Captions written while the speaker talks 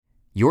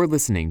You're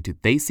listening to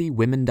They See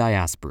Women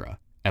Diaspora,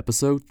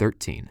 Episode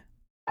 13.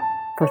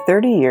 For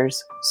 30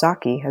 years,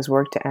 Saki has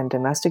worked to end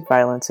domestic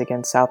violence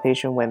against South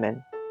Asian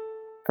women.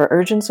 For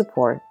urgent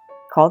support,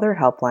 call their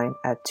helpline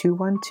at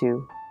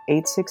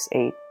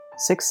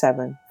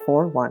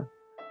 212-868-6741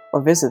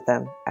 or visit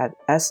them at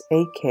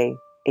sakhi.org.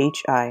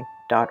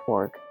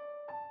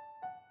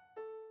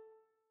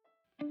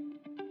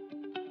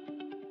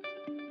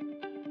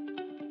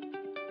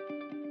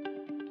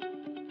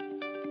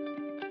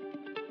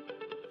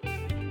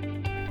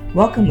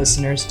 Welcome,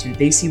 listeners, to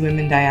They See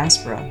Women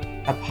Diaspora,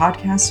 a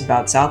podcast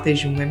about South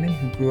Asian women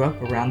who grew up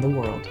around the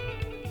world.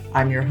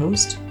 I'm your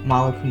host,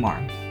 Mala Kumar.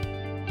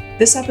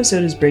 This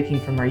episode is breaking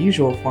from our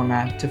usual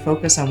format to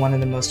focus on one of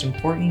the most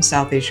important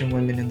South Asian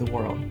women in the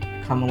world,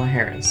 Kamala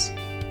Harris.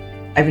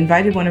 I've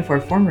invited one of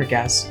our former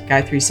guests,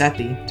 Gayatri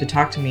Sethi, to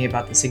talk to me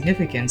about the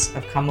significance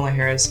of Kamala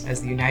Harris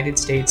as the United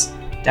States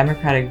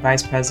Democratic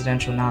Vice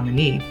Presidential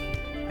nominee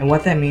and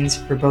what that means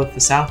for both the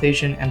South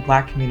Asian and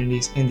Black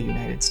communities in the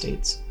United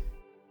States.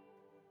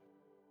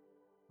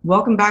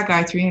 Welcome back,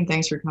 Gayatri, and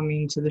thanks for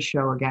coming to the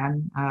show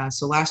again.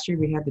 So last year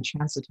we had the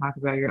chance to talk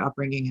about your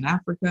upbringing in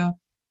Africa,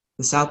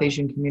 the South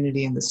Asian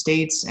community in the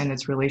States, and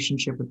its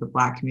relationship with the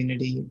Black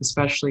community,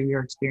 especially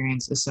your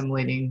experience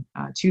assimilating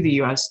to the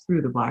U.S.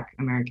 through the Black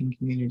American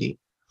community.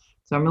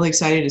 So I'm really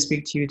excited to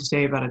speak to you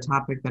today about a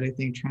topic that I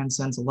think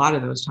transcends a lot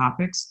of those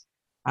topics,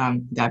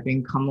 that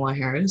being Kamala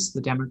Harris,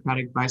 the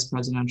Democratic Vice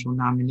Presidential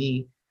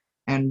nominee,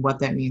 and what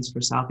that means for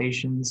South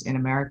Asians in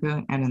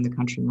America and in the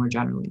country more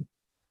generally.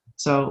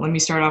 So let me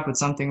start off with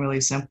something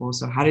really simple.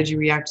 So how did you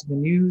react to the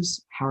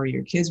news? How are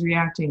your kids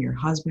reacting? Your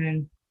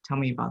husband? Tell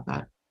me about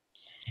that.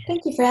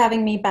 Thank you for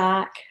having me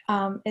back.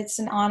 It's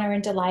an honor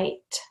and delight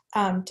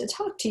to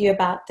talk to you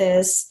about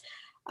this.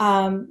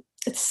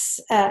 It's,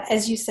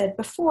 as you said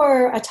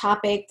before, a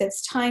topic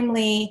that's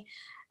timely,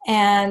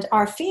 and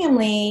our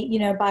family,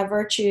 by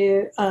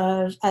virtue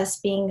of us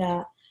being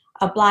a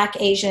Black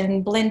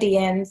Asian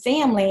Blendian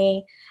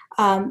family,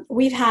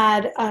 we've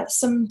had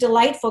some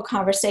delightful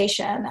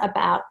conversation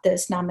about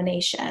this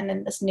nomination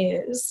and this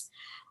news.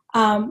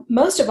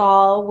 Most of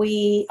all,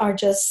 we are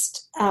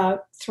just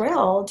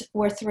thrilled.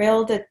 We're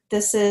thrilled that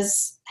this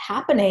is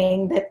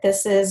happening, that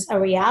this is a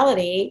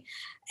reality,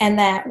 and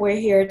that we're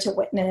here to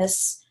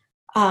witness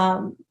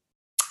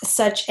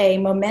such a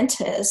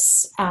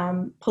momentous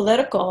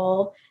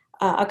political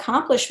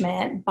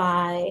accomplishment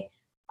by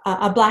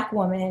a Black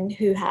woman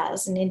who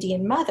has an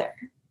Indian mother.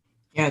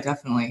 Yeah,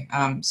 definitely.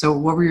 So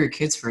what were your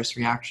kids' first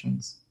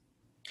reactions?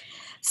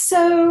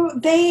 So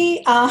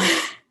they,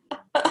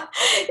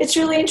 it's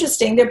really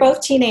interesting. They're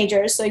both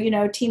teenagers. So,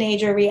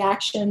 teenager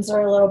reactions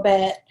are a little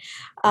bit,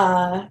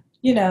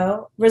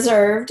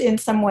 reserved in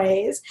some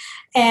ways.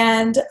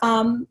 And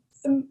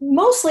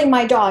mostly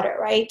my daughter,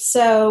 right?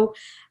 So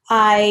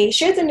I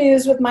shared the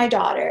news with my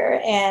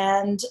daughter,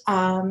 and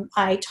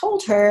I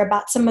told her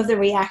about some of the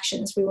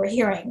reactions we were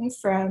hearing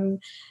from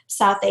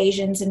South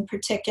Asians in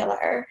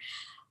particular.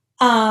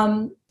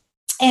 And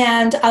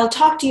I'll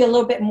talk to you a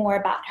little bit more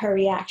about her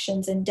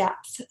reactions in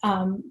depth.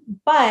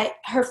 But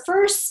her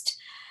first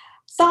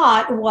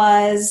thought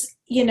was,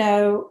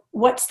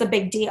 what's the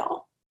big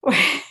deal?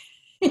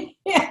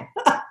 Yeah.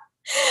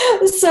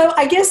 So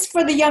I guess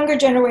for the younger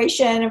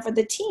generation and for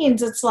the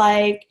teens, it's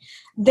like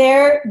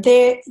they're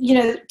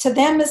to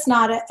them it's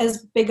not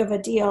as big of a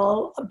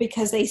deal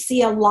because they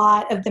see a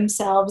lot of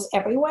themselves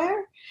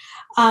everywhere,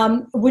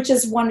 which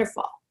is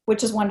wonderful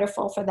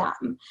for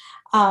them.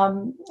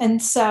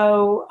 And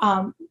so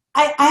I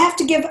have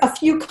to give a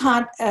few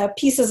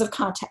pieces of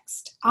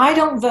context. I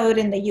don't vote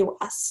in the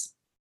U.S.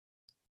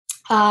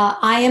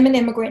 I am an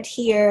immigrant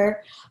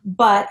here,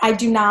 but I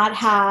do not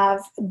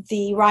have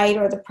the right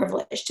or the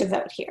privilege to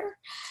vote here.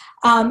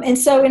 And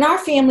so in our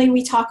family,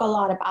 we talk a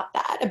lot about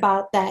that,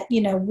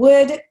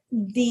 would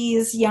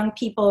these young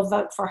people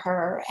vote for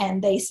her?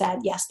 And they said,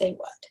 yes, they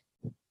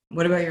would.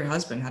 What about your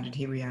husband? How did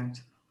he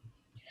react?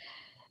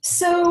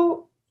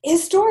 So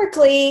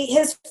historically,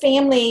 his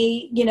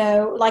family,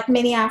 like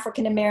many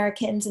African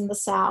Americans in the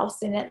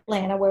South, in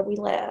Atlanta where we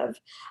live,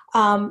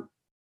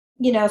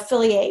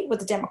 affiliate with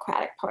the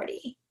Democratic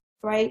Party,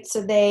 right?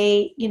 So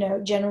they,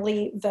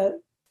 generally vote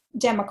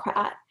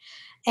Democrat.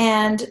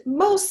 And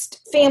most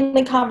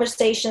family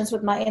conversations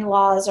with my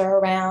in-laws are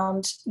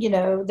around,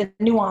 the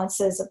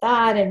nuances of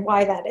that and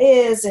why that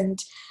is and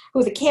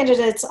who the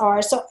candidates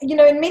are. So,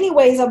 in many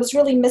ways, I was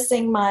really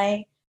missing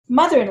my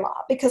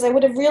mother-in-law because I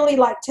would have really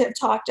liked to have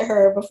talked to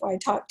her before I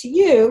talked to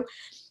you,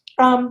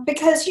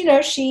 because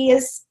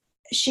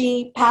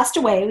she passed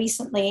away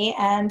recently,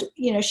 and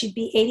she'd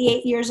be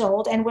 88 years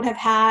old and would have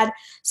had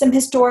some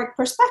historic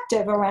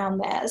perspective around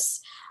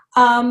this,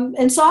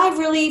 and so I've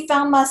really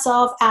found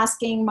myself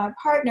asking my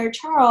partner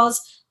Charles,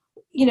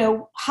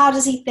 how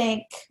does he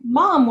think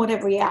Mom would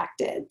have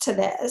reacted to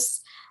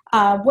this?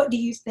 What do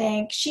you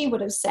think she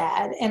would have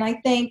said? And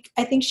I think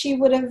she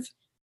would have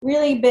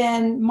really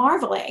been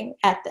marveling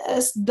at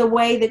this the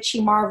way that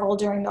she marveled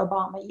during the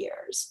Obama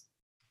years.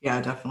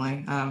 Yeah,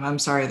 definitely. I'm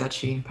sorry that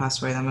she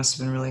passed away. That must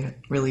have been really,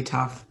 really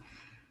tough.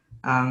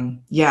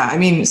 Yeah, I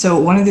mean, so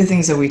one of the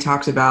things that we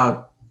talked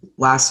about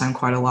last time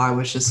quite a lot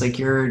was just like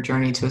your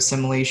journey to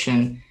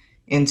assimilation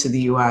into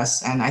the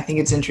US. And I think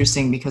it's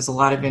interesting because a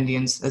lot of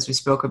Indians, as we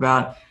spoke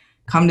about,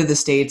 come to the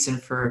States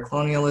and for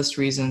colonialist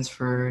reasons,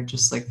 for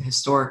just like the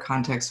historic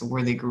context of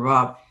where they grew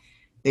up,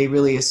 they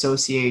really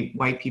associate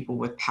white people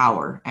with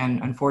power.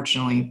 And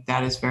unfortunately,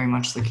 that is very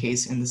much the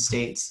case in the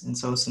States. And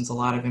so, since a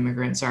lot of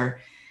immigrants are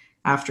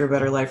after a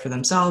better life for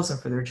themselves and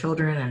for their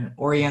children and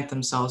orient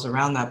themselves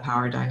around that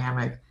power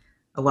dynamic,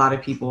 a lot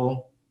of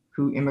people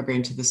who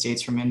immigrate to the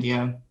States from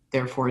India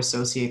therefore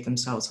associate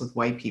themselves with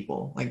white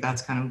people. Like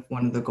that's kind of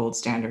one of the gold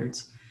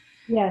standards.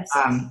 Yes.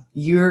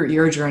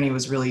 Your journey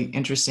was really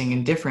interesting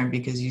and different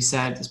because you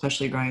said,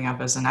 especially growing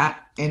up as in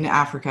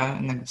Africa,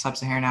 in the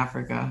sub-Saharan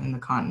Africa, in the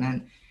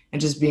continent,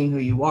 and just being who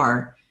you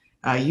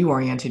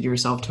oriented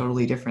yourself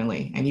totally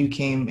differently. And you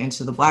came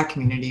into the Black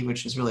community,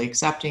 which was really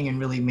accepting and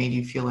really made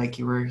you feel like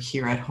you were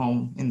here at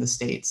home in the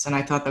States. And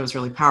I thought that was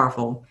really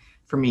powerful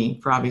for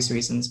me, for obvious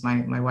reasons.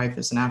 My wife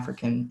is an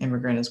African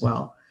immigrant as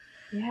well.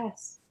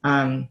 Yes.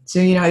 So,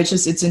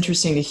 it's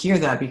interesting to hear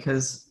that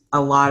because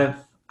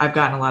I've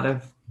gotten a lot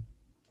of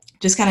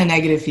just kind of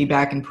negative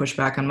feedback and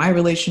pushback on my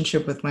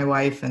relationship with my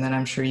wife. And then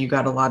I'm sure you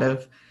got a lot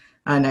of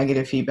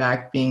negative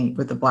feedback being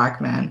with the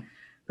Black man.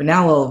 But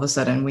now all of a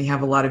sudden we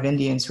have a lot of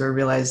Indians who are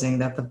realizing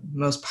that the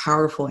most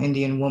powerful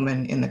Indian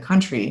woman in the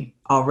country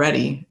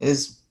already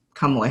is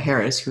Kamala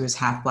Harris, who is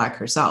half Black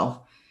herself.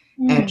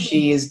 And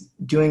she is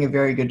doing a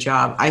very good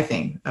job, I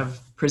think, of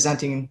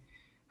presenting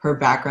her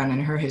background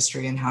and her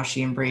history and how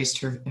she embraced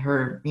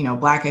her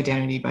Black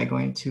identity by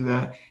going to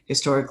a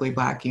historically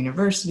Black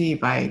university,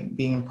 by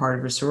being a part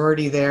of a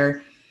sorority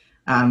there,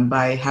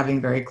 by having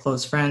very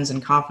close friends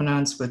and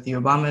confidants with the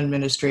Obama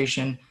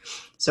administration.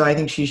 So I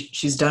think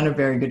she's done a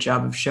very good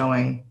job of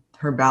showing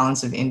her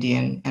balance of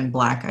Indian and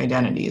Black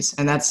identities.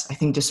 And that's, I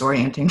think,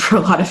 disorienting for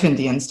a lot of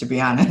Indians, to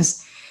be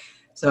honest.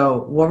 So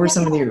what were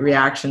some of the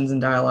reactions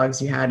and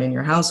dialogues you had in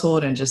your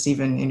household and just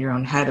even in your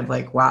own head of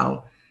like,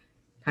 wow,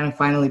 kind of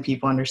finally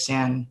people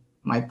understand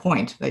my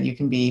point that you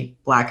can be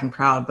Black and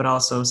proud, but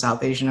also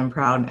South Asian and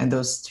proud. And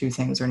those two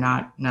things are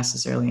not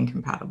necessarily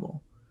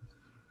incompatible.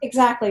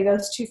 Exactly.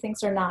 Those two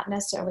things are not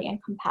necessarily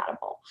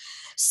incompatible.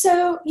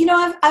 So,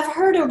 I've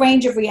heard a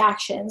range of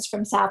reactions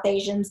from South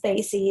Asians,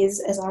 Desis,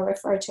 as I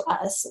refer to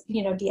us,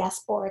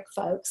 diasporic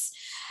folks.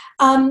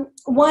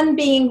 One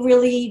being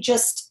really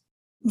just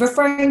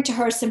referring to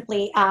her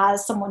simply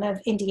as someone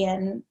of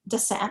Indian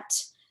descent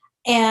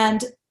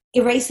and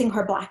erasing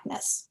her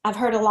Blackness. I've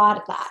heard a lot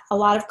of that, a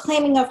lot of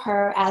claiming of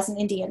her as an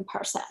Indian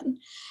person.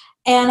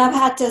 And I've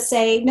had to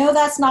say, no,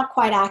 that's not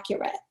quite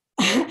accurate.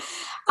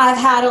 I've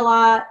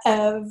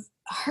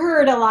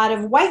heard a lot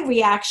of white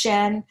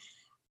reaction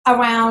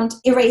around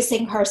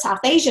erasing her South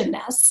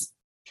Asianness.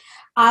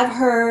 I've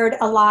heard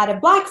a lot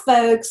of Black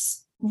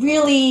folks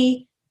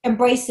really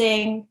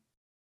embracing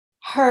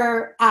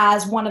her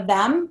as one of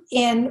them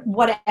in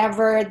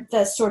whatever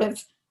the sort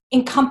of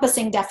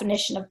encompassing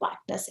definition of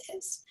Blackness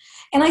is.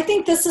 And I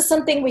think this is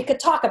something we could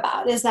talk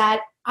about, is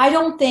that I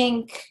don't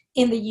think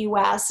in the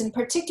US in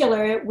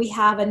particular, we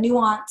have a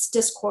nuanced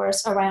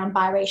discourse around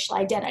biracial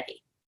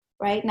identity,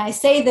 right? And I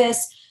say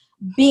this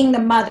being the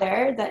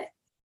mother, that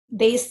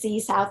they see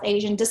South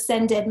Asian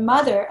descended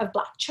mother of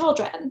Black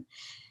children.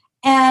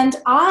 And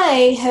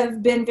I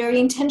have been very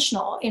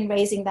intentional in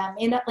raising them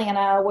in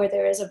Atlanta, where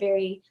there is a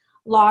very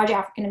large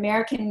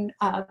African-American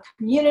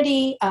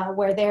community,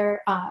 where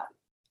their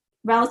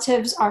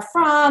relatives are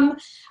from.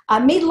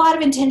 Made a lot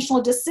of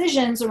intentional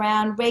decisions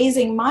around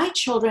raising my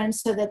children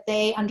so that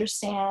they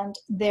understand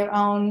their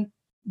own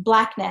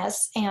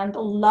Blackness and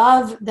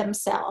love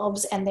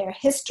themselves and their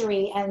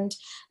history and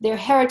their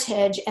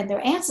heritage and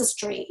their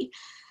ancestry.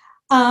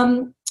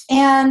 And,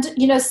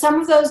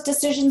 some of those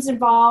decisions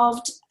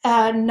involved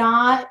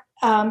not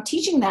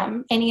teaching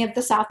them any of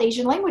the South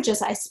Asian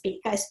languages I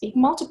speak. I speak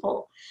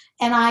multiple.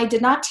 And I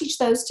did not teach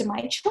those to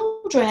my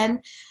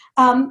children,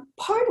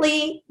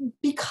 partly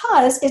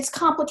because it's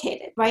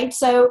complicated, right?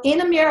 So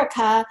in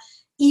America,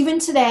 even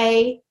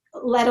today,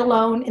 let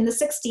alone in the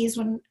 60s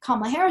when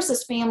Kamala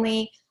Harris's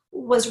family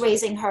was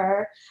raising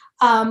her,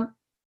 how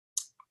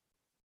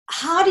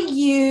do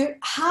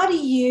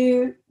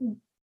you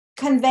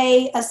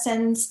convey a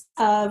sense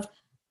of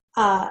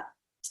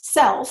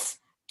self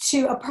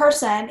to a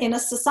person in a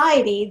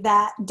society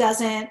that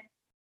doesn't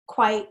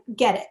quite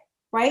get it,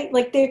 right?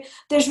 Like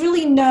there's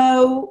really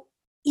no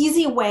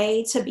easy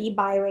way to be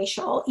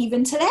biracial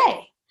even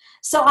today.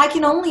 So I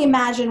can only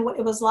imagine what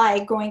it was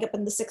like growing up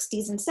in the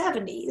 60s and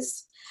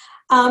 70s.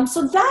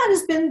 So that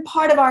has been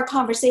part of our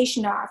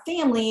conversation in our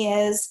family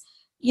is,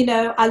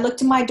 I look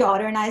to my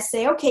daughter and I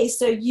say, okay,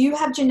 so you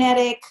have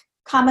genetic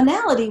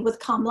commonality with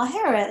Kamala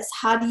Harris.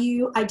 How do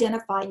you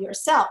identify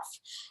yourself?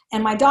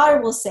 And my daughter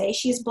will say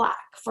she's Black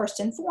first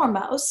and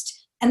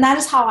foremost. And that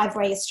is how I've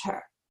raised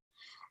her.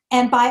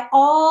 And by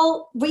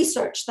all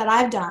research that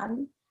I've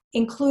done,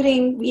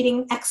 including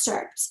reading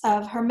excerpts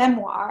of her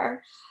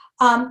memoir,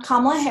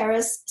 Kamala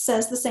Harris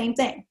says the same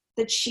thing,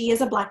 that she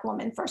is a Black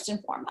woman first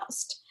and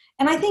foremost.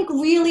 And I think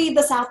really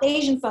the South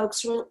Asian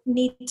folks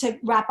need to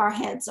wrap our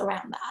heads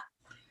around that.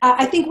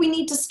 I think we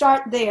need to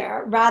start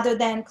there rather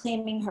than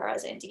claiming her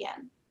as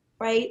Indian,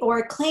 right?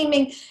 Or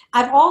claiming,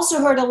 I've also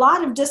heard a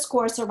lot of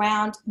discourse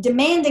around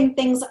demanding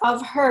things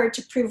of her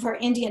to prove her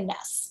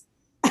Indianness.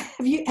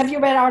 Have you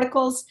read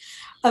articles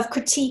of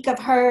critique of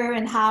her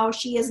and how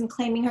she isn't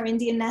claiming her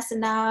Indianness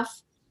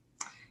enough?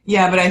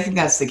 Yeah, but I think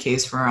that's the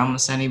case for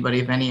almost anybody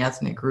of any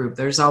ethnic group.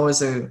 There's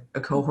always a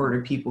cohort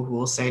of people who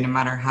will say, no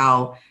matter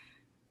how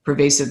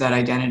pervasive that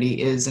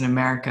identity is in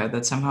America,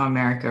 that somehow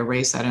America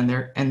erased that,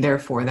 and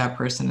therefore that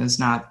person is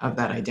not of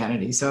that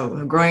identity.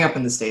 So growing up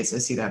in the States, I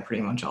see that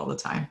pretty much all the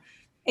time.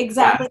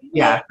 Exactly.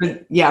 Yeah.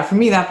 For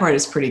me, that part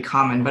is pretty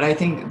common. But I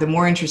think the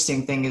more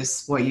interesting thing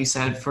is what you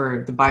said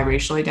for the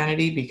biracial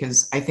identity,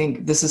 because I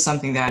think this is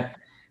something that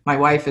my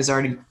wife is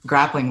already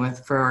grappling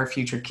with for our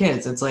future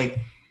kids. It's like,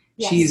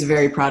 yes, she's a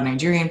very proud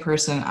Nigerian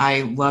person.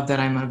 I love that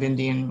I'm of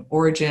Indian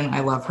origin.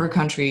 I love her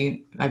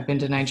country. I've been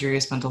to Nigeria,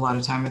 spent a lot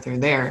of time with her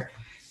there.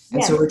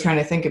 And so we're trying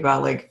to think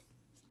about like,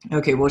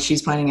 okay, well,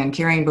 she's planning on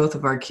carrying both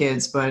of our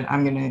kids, but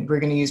we're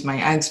gonna use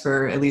my eggs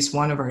for at least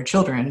one of our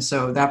children.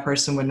 So that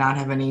person would not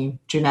have any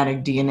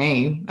genetic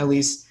DNA, at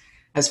least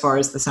as far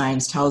as the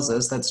science tells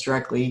us, that's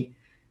directly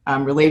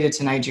related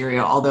to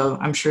Nigeria. Although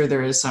I'm sure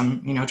there is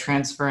some,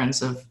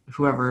 transference of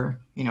whoever,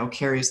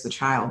 carries the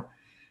child.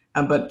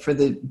 But for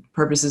the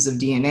purposes of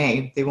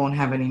DNA, they won't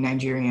have any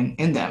Nigerian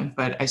in them.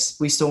 But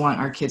we still want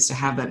our kids to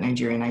have that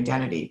Nigerian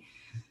identity.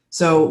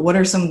 So what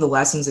are some of the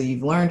lessons that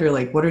you've learned, or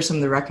like what are some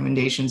of the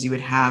recommendations you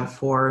would have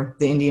for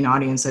the Indian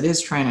audience that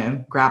is trying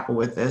to grapple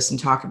with this and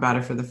talk about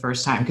it for the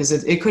first time? Because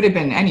it could have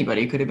been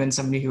anybody. It could have been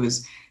somebody who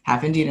was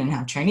half Indian and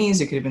half Chinese.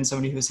 It could have been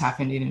somebody who's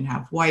half Indian and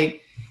half white.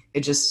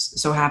 It just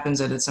so happens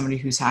that it's somebody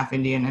who's half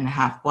Indian and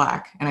half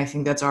Black. And I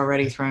think that's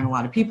already throwing a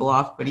lot of people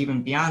off. But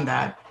even beyond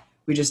that,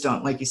 we just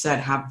don't, like you said,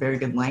 have very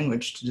good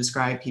language to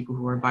describe people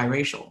who are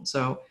biracial.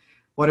 So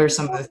what are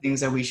some of the things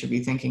that we should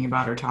be thinking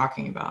about or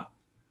talking about?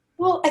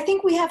 Well, I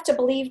think we have to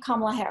believe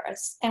Kamala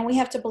Harris, and we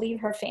have to believe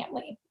her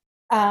family.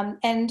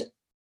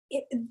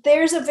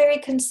 There's a very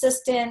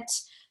consistent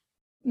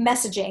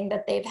messaging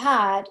that they've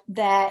had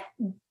that,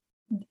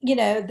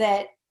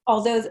 that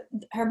although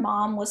her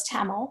mom was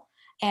Tamil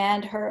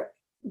and her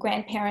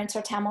grandparents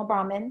are Tamil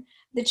Brahmin,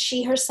 that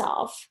she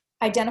herself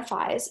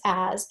identifies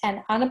as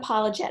an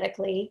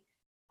unapologetically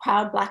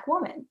proud Black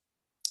woman.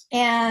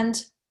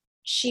 And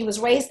she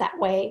was raised that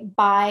way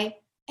by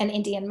an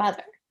Indian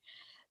mother.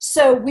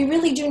 So we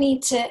really do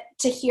need to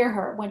hear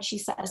her when she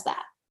says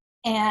that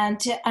and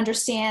to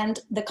understand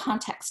the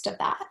context of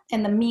that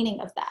and the meaning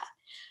of that.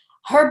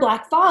 Her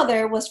Black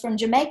father was from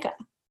Jamaica,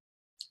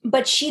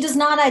 but she does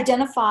not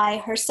identify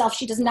herself.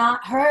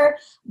 Her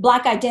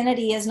Black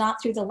identity is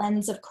not through the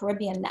lens of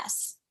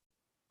Caribbeanness.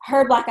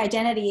 Her Black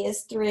identity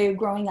is through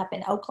growing up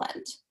in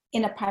Oakland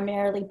in a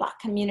primarily Black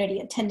community,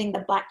 attending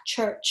the Black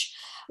church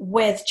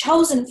with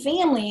chosen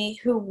family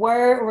who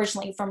were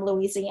originally from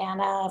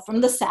Louisiana,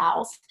 from the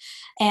South,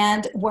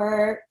 and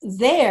were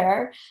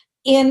there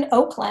in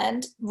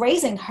Oakland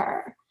raising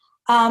her.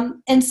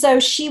 And so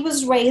she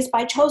was raised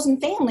by chosen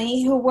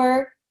family who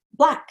were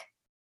Black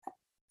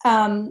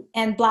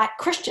and Black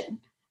Christian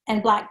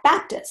and Black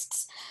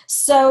Baptists.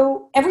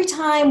 So every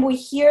time we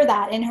hear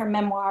that in her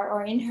memoir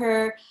or in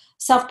her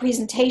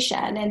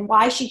self-presentation and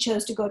why she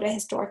chose to go to a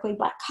historically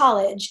Black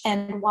college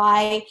and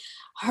why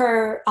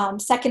her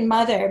second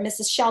mother,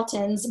 Mrs.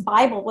 Shelton's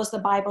Bible was the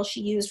Bible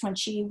she used when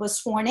she was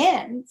sworn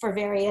in for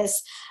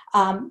various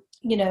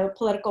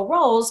political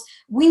roles,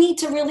 we need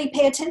to really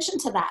pay attention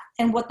to that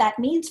and what that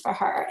means for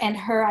her and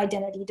her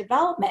identity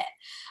development.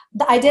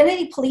 The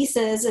identity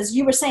polices, as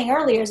you were saying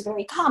earlier, is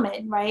very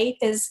common, right?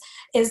 Is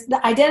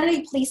the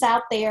identity police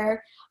out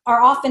there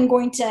are often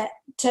going to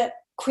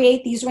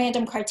create these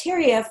random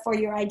criteria for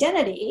your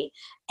identity.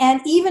 And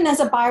even as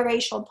a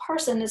biracial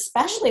person,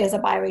 especially as a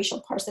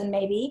biracial person,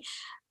 maybe,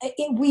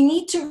 we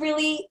need to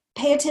really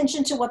pay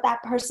attention to what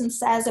that person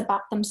says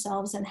about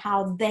themselves and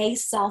how they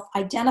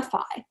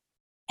self-identify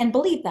and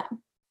believe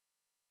them,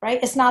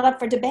 right? It's not up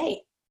for debate.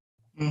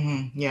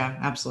 Mm-hmm. Yeah,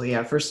 absolutely.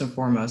 Yeah. First and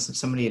foremost, if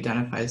somebody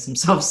identifies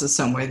themselves as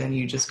some way, then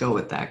you just go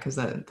with that because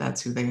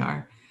that's who they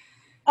are.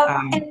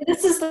 And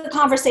this is the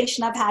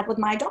conversation I've had with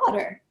my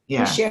daughter.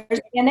 Yeah. Who shares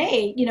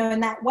DNA, in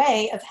that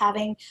way of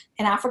having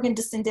an African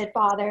descended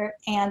father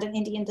and an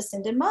Indian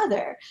descended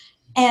mother.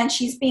 And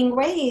she's being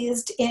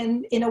raised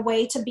in a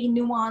way to be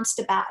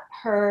nuanced about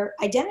her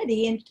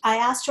identity. And I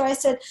asked her, I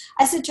said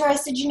to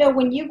her,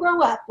 when you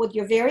grow up with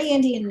your very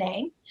Indian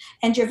name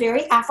and your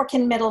very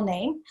African middle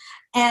name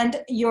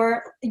and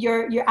your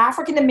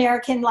African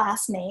American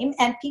last name,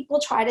 and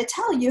people try to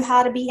tell you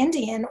how to be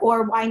Indian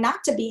or why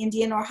not to be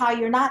Indian or how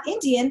you're not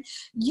Indian,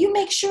 you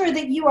make sure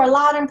that you are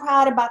loud and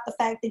proud about the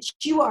fact that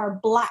you are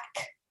Black.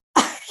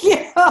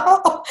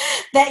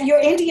 That your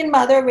Indian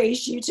mother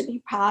raised you to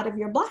be proud of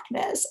your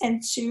Blackness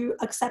and to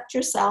accept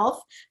yourself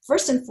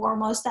first and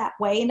foremost that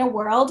way in a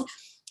world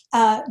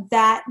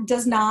that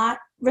does not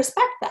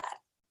respect that,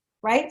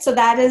 right? So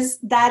that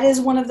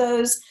is one of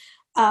those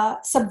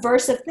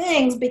subversive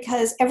things,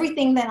 because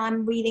everything that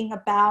I'm reading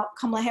about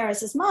Kamala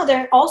Harris's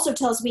mother also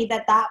tells me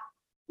that that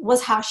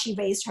was how she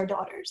raised her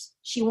daughters.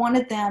 She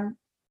wanted them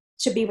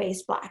to be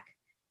raised Black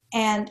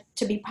and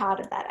to be proud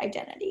of that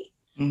identity.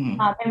 And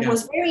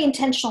was very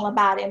intentional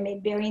about it and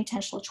made very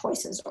intentional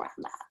choices around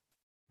that.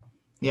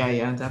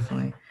 Yeah,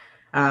 definitely.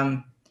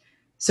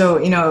 So,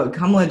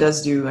 Kamala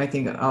does do, I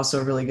think,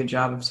 also a really good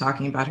job of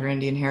talking about her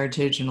Indian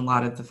heritage and a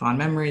lot of the fond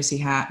memories she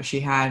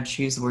had.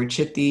 She used the word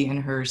Chitti in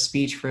her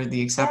speech for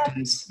the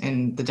acceptance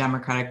in the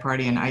Democratic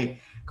Party. And I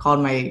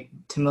called my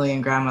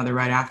Tamilian grandmother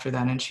right after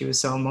that, and she was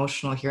so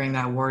emotional hearing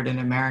that word in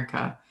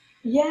America.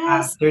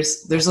 Yes.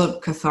 There's a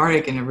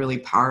cathartic and a really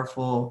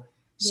powerful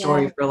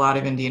story for a lot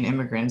of Indian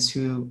immigrants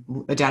who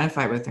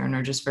identify with her and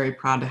are just very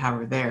proud to have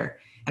her there.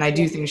 And I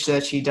do think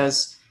that she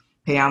does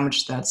pay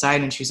homage to that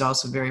side, and she's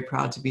also very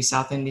proud to be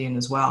South Indian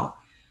as well.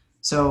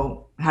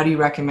 So how do you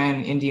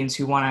recommend Indians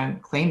who want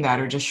to claim that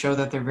or just show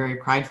that they're very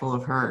prideful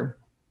of her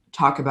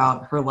talk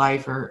about her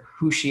life or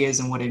who she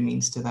is and what it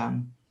means to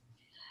them?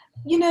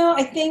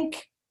 I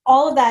think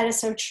all of that is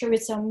so true.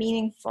 It's so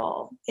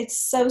meaningful. It's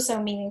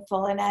so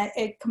meaningful. And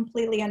I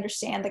completely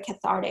understand the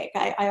cathartic.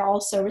 I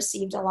also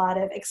received a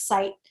lot of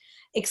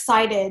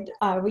excited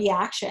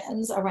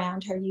reactions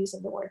around her use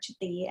of the word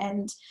Chitti.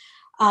 And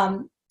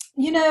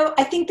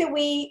I think that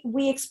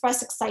we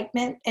express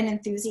excitement and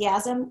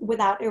enthusiasm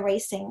without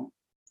erasing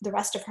the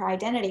rest of her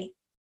identity.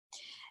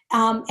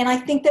 And I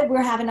think that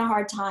we're having a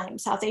hard time.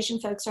 South Asian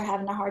folks are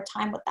having a hard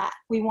time with that.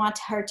 We want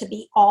her to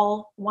be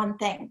all one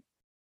thing,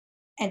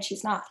 and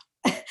she's not.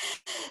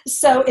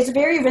 So it's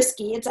very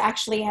risky. It's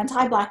actually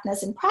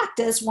anti-Blackness in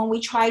practice when we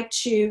try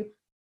to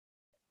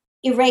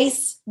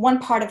erase one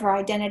part of her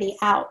identity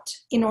out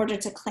in order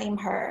to claim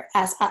her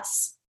as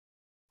us,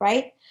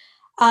 right?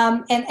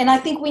 And I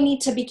think we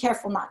need to be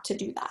careful not to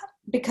do that,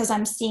 because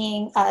I'm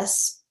seeing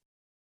us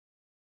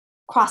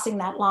crossing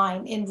that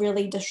line in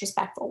really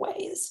disrespectful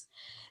ways.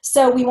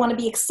 So we want to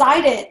be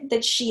excited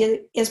that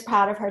she is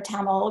proud of her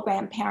Tamil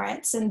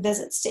grandparents and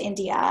visits to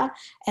India,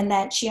 and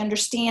that she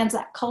understands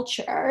that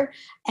culture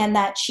and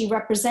that she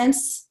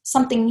represents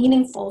something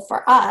meaningful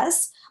for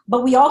us.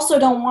 But we also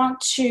don't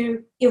want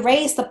to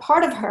erase the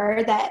part of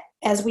her that,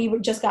 as we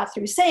just got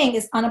through saying,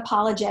 is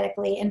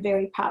unapologetically and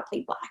very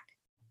proudly Black.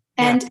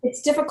 And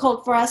it's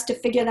difficult for us to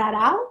figure that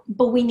out,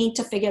 but we need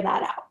to figure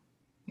that out.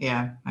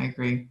 Yeah, I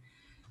agree.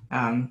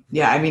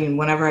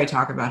 Whenever I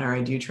talk about her,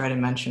 I do try to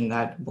mention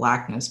that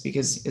Blackness,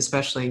 because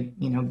especially,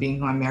 being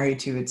who I'm married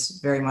to, it's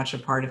very much a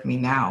part of me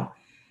now.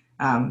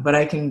 But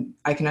I can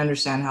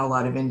understand how a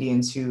lot of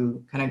Indians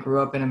who kind of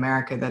grew up in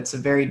America, that's a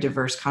very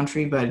diverse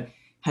country, but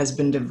has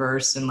been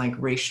diverse and like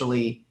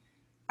racially,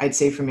 I'd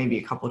say for maybe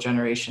a couple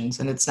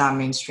generations. And it's not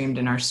mainstreamed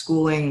in our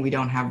schooling. We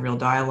don't have real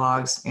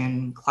dialogues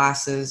in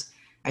classes.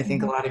 I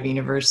think a lot of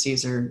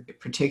universities are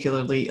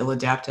particularly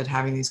ill-adept at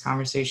having these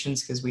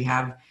conversations, because we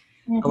have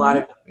a lot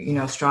of,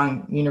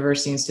 strong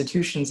university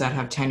institutions that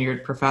have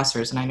tenured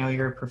professors. And I know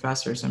you're a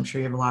professor, so I'm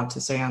sure you have a lot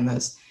to say on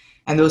this.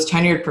 And those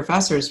tenured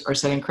professors are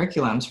setting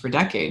curriculums for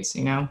decades,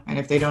 and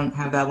if they don't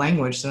have that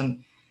language,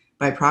 then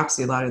by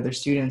proxy, a lot of their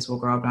students will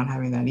grow up not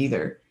having that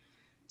either.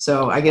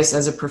 So I guess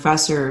as a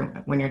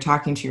professor, when you're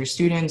talking to your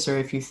students, or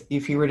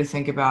if you were to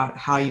think about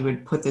how you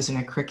would put this in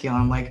a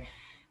curriculum, like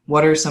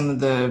what are some of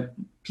the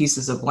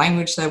pieces of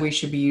language that we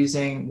should be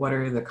using? What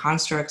are the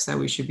constructs that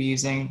we should be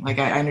using? Like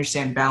I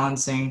understand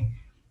balancing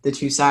the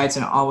two sides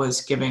and always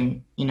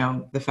giving,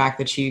 the fact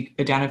that she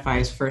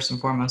identifies first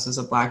and foremost as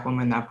a Black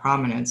woman, that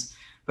prominence.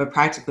 But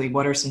practically,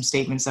 what are some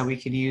statements that we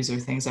could use or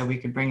things that we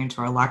could bring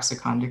into our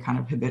lexicon to kind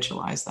of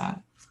habitualize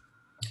that?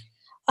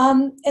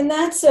 And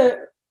that's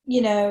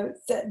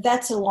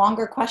that's a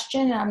longer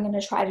question, and I'm going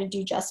to try to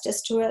do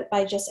justice to it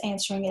by just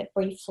answering it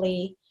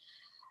briefly.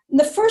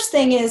 The first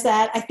thing is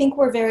that I think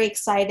we're very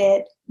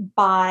excited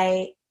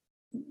by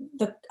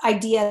the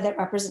idea that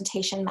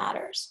representation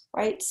matters,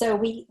 right? So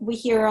we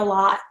hear a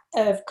lot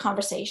of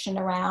conversation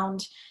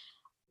around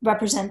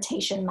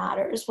representation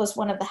matters was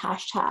one of the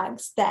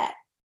hashtags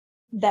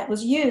that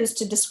was used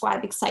to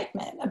describe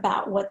excitement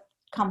about what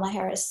Kamala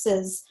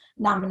Harris's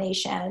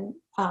nomination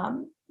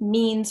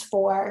means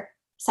for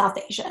South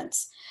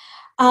Asians.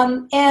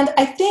 And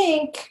I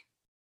think,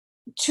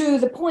 to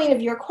the point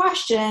of your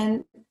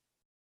question,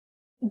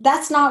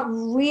 that's not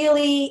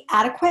really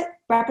adequate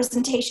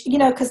representation,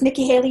 because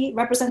Nikki Haley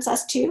represents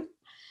us too.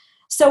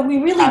 So we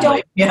really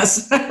don't.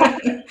 Yes.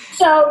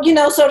 So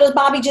does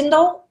Bobby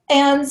Jindal.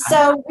 And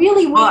so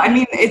really.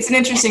 It's an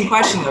interesting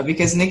question though,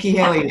 because Nikki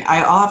Haley,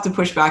 I'll have to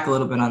push back a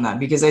little bit on that,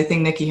 because I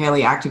think Nikki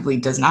Haley actively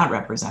does not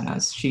represent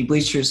us. She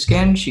bleached her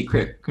skin. She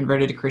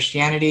converted to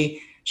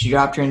Christianity. She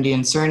dropped her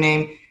Indian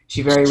surname.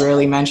 She very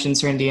rarely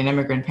mentions her Indian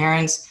immigrant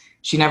parents.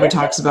 She never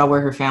talks about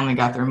where her family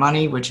got their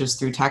money, which is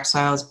through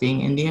textiles,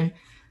 being Indian.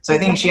 So I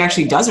think she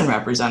actually doesn't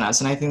represent us,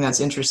 and I think that's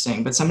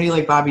interesting. But somebody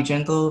like Bobby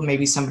Jindal,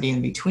 maybe somebody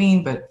in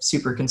between, but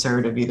super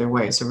conservative either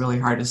way, so really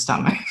hard to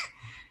stomach.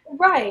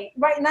 Right.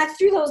 And I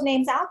threw those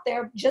names out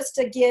there just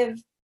to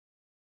give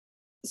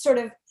sort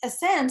of a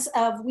sense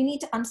of we need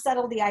to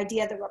unsettle the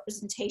idea that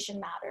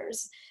representation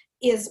matters.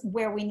 is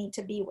where we need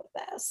to be with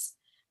this,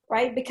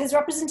 right? Because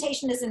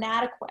representation is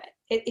inadequate.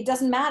 It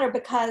doesn't matter,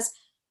 because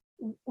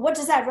what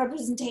does that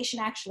representation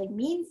actually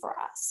mean for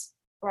us,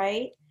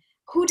 right?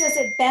 Who does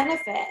it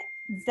benefit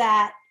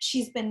that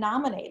she's been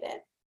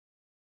nominated?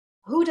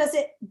 Who does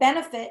it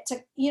benefit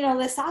to,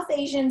 the South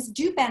Asians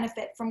do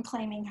benefit from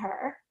claiming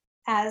her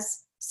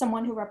as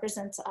someone who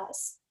represents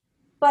us,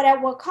 but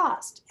at what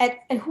cost?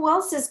 And who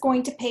else is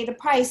going to pay the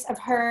price of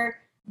her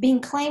being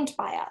claimed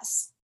by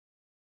us?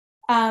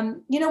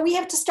 We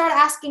have to start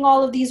asking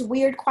all of these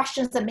weird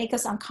questions that make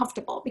us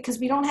uncomfortable, because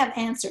we don't have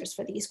answers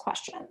for these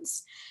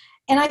questions.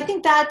 And I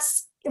think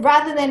that's,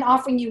 rather than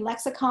offering you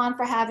lexicon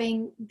for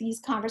having these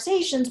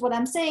conversations, what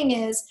I'm saying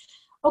is,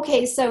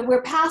 okay, so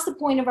we're past the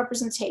point of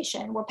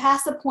representation. We're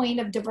past the point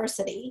of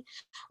diversity.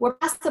 We're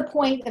past the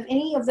point of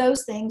any of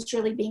those things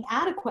really being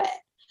adequate.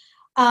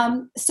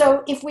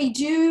 So if we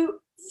do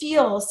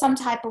feel some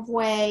type of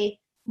way,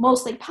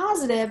 mostly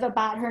positive,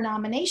 about her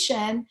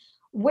nomination,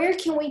 where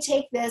can we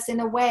take this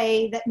in a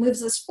way that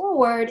moves us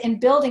forward in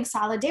building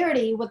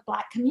solidarity with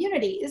Black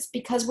communities?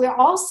 Because we're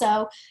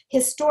also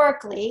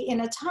historically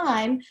in a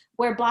time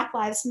where Black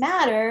Lives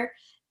Matter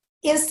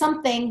is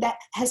something that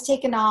has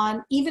taken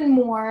on even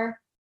more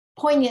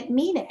poignant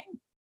meaning.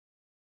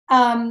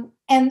 And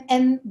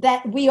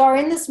that we are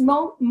in this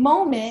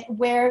moment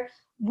where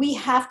we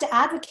have to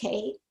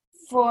advocate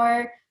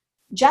for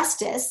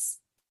justice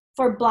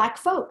for Black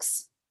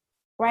folks,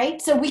 right?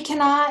 So we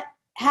cannot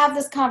have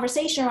this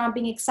conversation around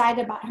being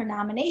excited about her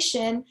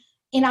nomination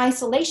in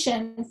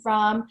isolation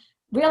from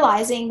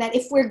realizing that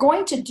if we're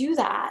going to do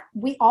that,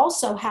 we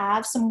also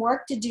have some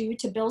work to do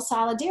to build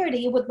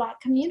solidarity with Black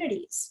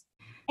communities.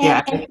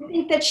 And I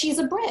think that she's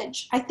a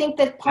bridge. I think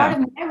that part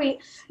of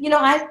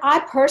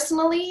I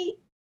personally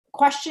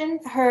question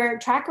her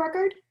track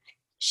record.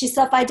 She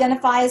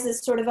self-identifies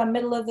as sort of a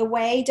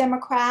middle-of-the-way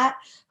Democrat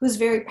who's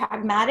very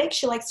pragmatic.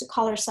 She likes to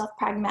call herself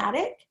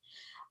pragmatic.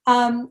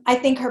 I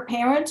think her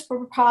parents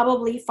were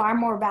probably far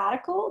more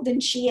radical than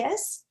she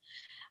is.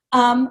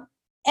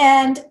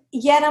 And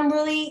yet I'm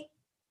really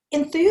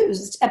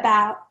enthused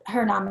about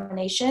her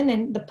nomination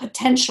and the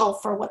potential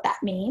for what that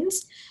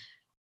means.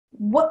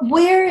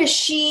 Where is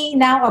she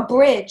now a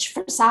bridge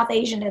for South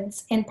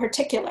Asians in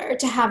particular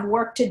to have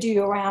work to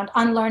do around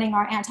unlearning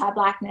our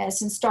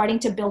anti-Blackness and starting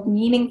to build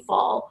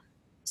meaningful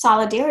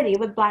solidarity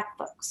with Black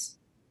folks?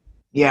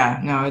 Yeah,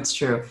 no, it's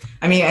true.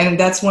 I mean, and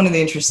that's one of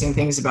the interesting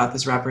things about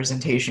this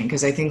representation,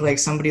 because I think like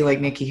somebody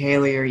like Nikki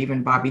Haley or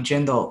even Bobby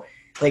Jindal,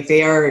 like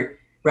they are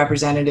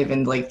representative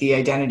in like the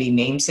identity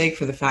namesake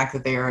for the fact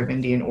that they are of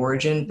Indian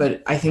origin.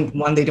 But I think,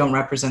 one, they don't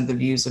represent the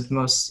views of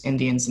most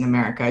Indians in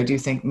America. I do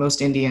think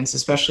most Indians,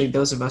 especially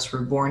those of us who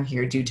were born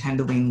here, do tend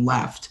to lean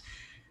left.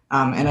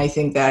 And I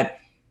think that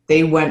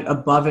they went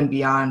above and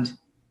beyond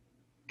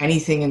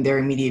anything in their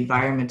immediate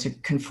environment to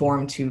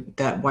conform to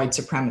that white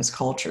supremacist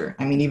culture.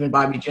 I mean, even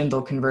Bobby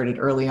Jindal converted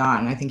early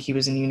on. I think he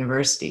was in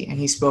university, and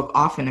he spoke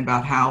often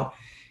about how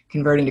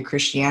converting to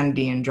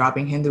Christianity and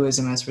dropping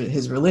Hinduism as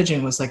his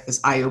religion was like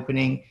this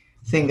eye-opening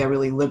thing that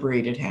really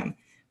liberated him.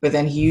 But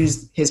then he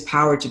used his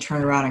power to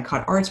turn around and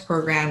cut arts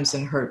programs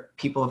and hurt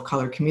people of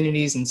color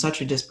communities in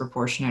such a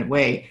disproportionate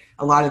way.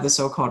 A lot of the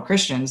so-called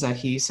Christians that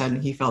he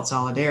said he felt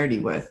solidarity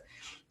with.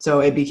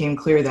 So it became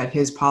clear that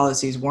his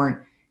policies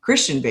weren't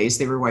Christian-based,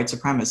 they were white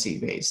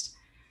supremacy-based.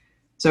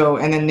 So,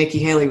 and then Nikki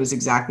Haley was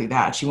exactly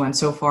that. She went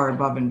so far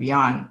above and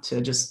beyond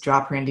to just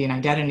drop her Indian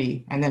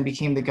identity and then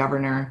became the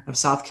governor of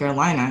South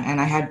Carolina.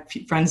 And I had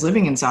friends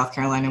living in South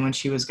Carolina when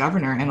she was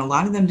governor, and a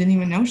lot of them didn't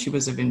even know she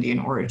was of Indian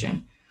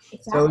origin.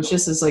 Exactly. So it was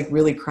just this like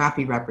really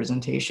crappy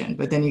representation.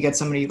 But then you get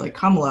somebody like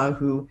Kamala,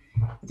 who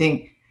I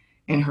think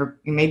in her,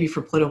 maybe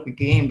for political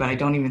gain, but I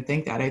don't even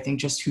think that. I think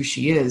just who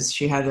she is,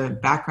 she had a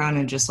background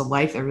and just a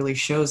life that really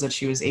shows that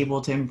she was able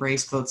to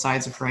embrace both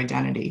sides of her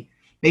identity.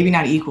 Maybe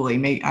not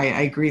equally. I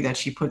agree that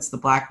she puts the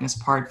Blackness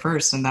part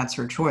first, and that's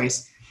her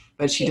choice.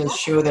 But she does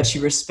show that she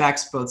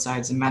respects both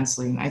sides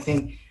immensely. And I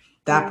think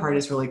that part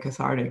is really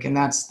cathartic. And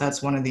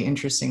that's one of the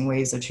interesting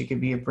ways that she could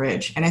be a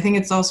bridge. And I think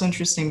it's also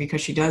interesting because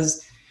she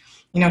does,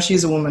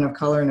 she's a woman of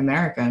color in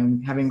America,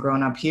 and having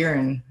grown up here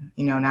and,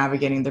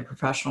 navigating the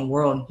professional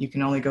world, you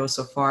can only go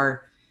so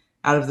far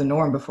out of the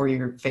norm before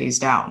you're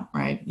phased out,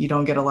 right? You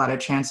don't get a lot of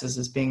chances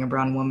as being a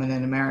brown woman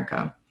in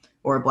America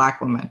or a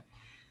Black woman.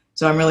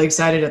 So I'm really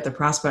excited at the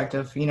prospect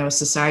of,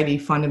 society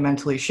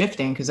fundamentally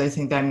shifting, because I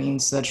think that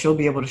means that she'll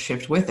be able to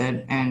shift with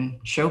it and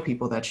show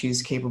people that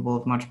she's capable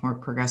of much more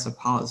progressive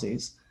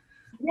policies.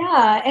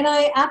 Yeah, and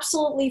I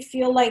absolutely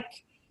feel like,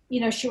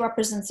 she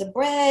represents a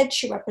bridge,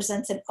 she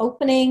represents an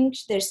opening.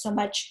 There's so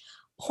much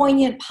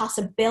poignant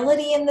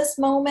possibility in this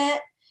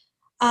moment.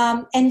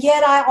 And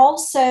yet I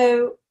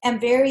also am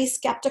very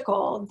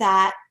skeptical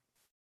that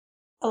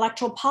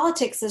electoral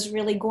politics is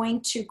really going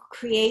to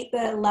create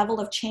the level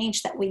of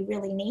change that we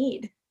really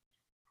need.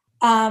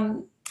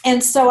 And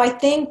so I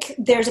think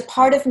there's a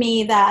part of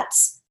me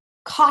that's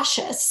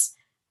cautious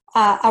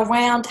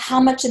around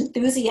how much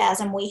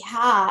enthusiasm we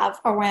have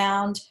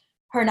around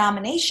her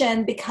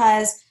nomination,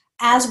 because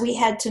as we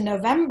head to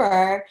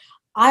November,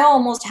 I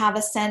almost have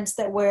a sense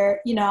that we're,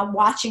 I'm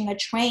watching a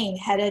train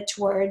headed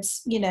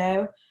towards,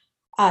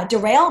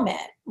 derailment,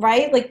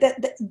 right? Like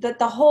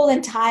the whole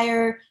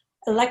entire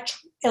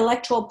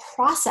electoral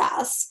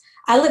process.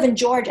 I live in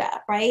Georgia,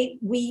 right?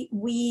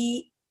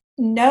 We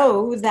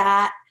know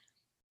that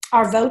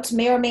our votes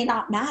may or may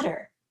not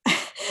matter.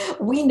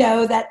 We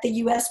know that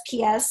the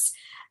USPS,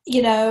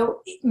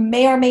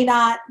 may or may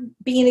not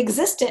be in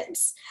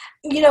existence.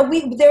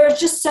 There are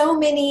just so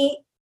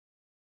many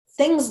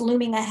things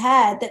looming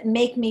ahead that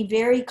make me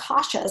very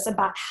cautious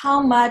about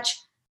how much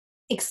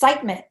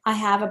excitement I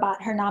have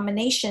about her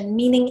nomination,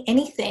 meaning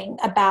anything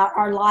about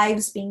our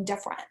lives being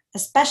different,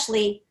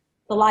 especially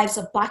the lives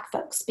of Black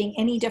folks being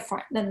any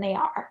different than they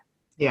are.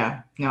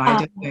 Yeah, no,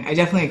 I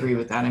definitely agree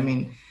with that. I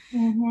mean,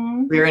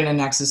 we're in an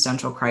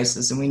existential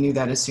crisis, and we knew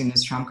that as soon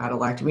as Trump got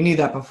elected. We knew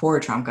that before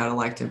Trump got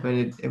elected, but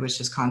it was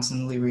just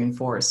constantly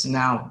reinforced. And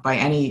now, by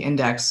any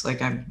index,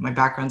 like my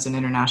background's in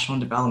international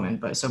development,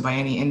 but so by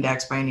any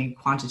index, by any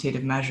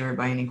quantitative measure,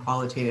 by any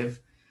qualitative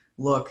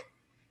look,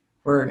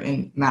 we're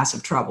in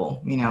massive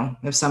trouble.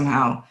 If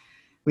somehow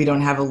we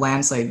don't have a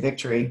landslide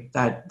victory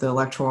that the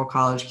Electoral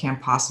College can't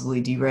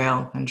possibly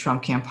derail and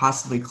Trump can't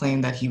possibly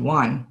claim that he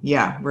won,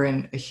 yeah, we're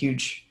in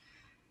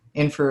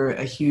for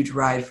a huge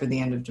ride for the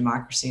end of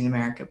democracy in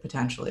America,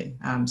 potentially.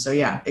 So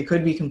yeah, it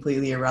could be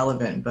completely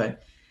irrelevant,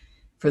 but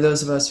for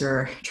those of us who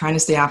are trying to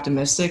stay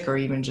optimistic or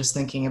even just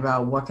thinking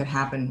about what could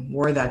happen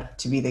were that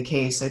to be the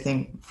case, I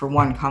think, for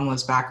one,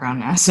 Kamala's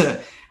background as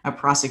a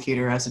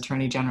prosecutor, as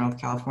Attorney General of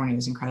California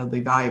is incredibly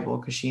valuable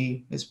because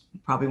she is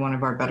probably one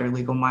of our better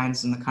legal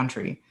minds in the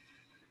country.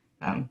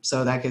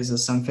 So that gives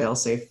us some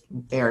fail-safe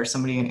there,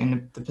 somebody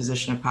in the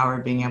position of power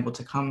being able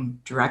to come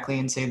directly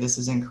and say this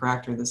is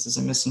incorrect or this is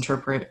a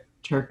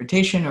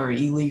misinterpretation or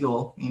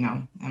illegal,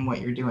 and what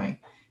you're doing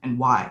and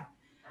why.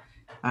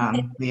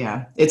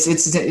 Yeah,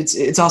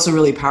 it's also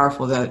really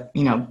powerful that,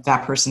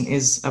 that person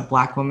is a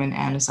Black woman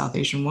and a South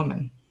Asian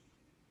woman.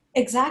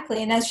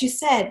 Exactly. And as you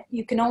said,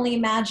 you can only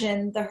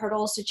imagine the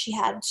hurdles that she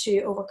had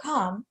to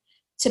overcome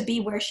to be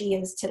where she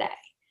is today.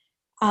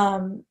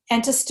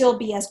 And to still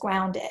be as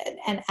grounded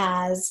and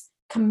as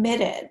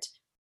committed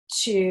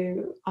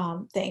to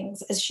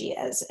things as she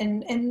is.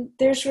 And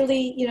there's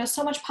really,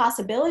 so much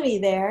possibility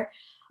there.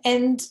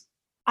 And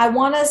I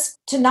want us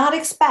to not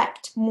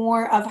expect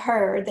more of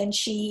her than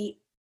she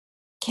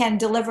can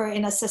deliver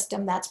in a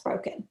system that's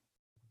broken.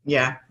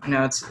 Yeah,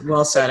 no, it's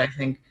well said. I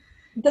think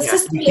the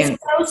system is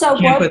so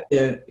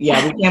broken. We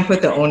can't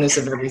put the onus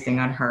of everything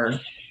on her.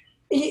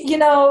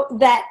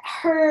 That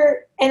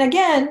her, and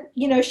again,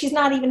 she's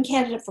not even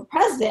candidate for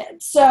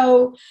president.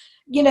 So,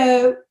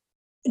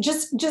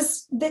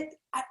 just that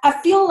I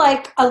feel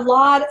like a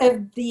lot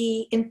of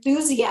the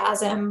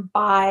enthusiasm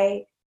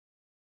by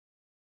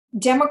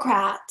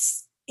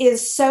Democrats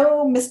is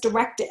so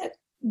misdirected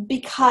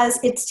because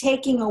it's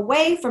taking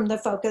away from the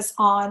focus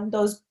on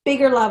those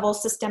bigger level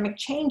systemic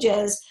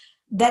changes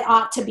that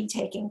ought to be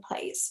taking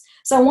place.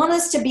 So I want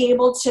us to be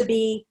able to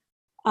be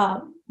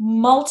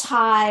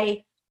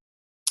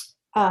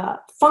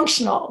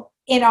functional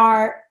in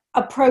our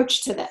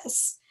approach to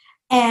this.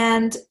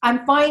 And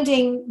I'm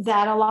finding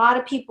that a lot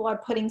of people are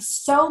putting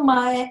so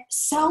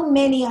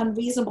many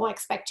unreasonable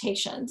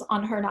expectations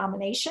on her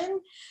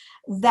nomination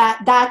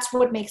that's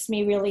what makes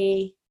me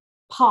really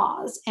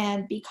pause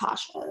and be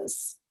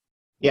cautious.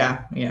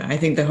 Yeah. I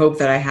think the hope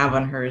that I have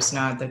on her is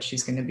not that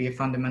she's going to be a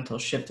fundamental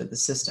shift of the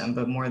system,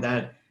 but more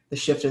that the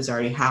shift has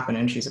already happened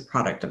and she's a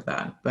product of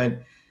that.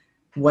 But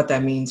what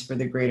that means for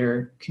the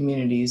greater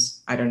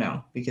communities, I don't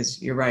know,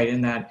 because you're right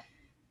in that,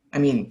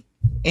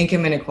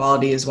 income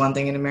inequality is one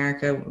thing in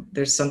America.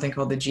 There's something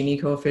called the Gini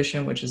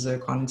coefficient, which is a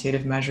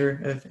quantitative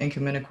measure of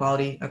income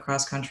inequality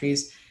across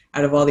countries.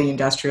 Out of all the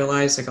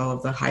industrialized, like all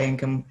of the high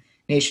income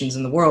nations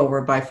in the world,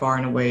 we're by far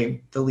and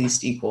away the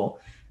least equal.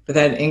 But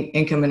that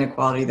income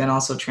inequality then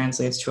also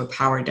translates to a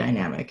power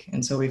dynamic.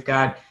 And so we've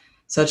got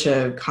such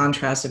a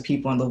contrast of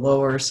people in the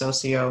lower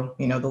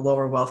the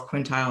lower wealth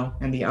quintile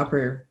and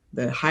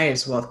the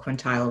highest wealth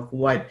quintile of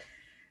what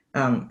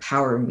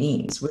power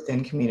means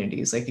within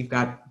communities. Like you've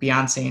got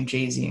Beyonce and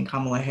Jay-Z and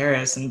Kamala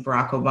Harris and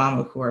Barack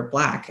Obama who are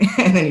Black.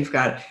 And then you've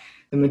got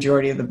the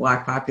majority of the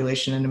Black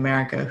population in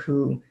America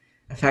who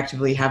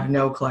effectively have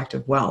no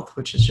collective wealth,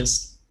 which is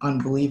just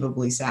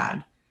unbelievably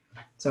sad.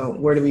 So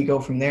where do we go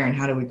from there and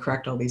how do we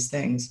correct all these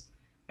things?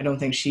 I don't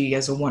think she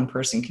as a one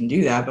person can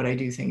do that, but I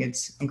do think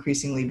it's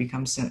increasingly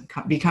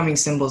becoming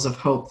symbols of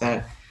hope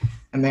that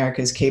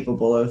America is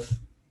capable of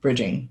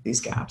bridging these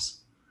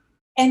gaps.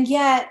 And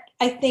yet,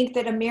 I think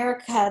that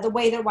America, the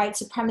way that white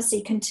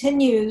supremacy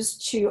continues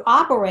to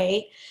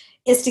operate,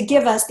 is to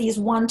give us these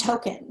one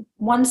token,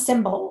 one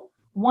symbol,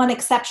 one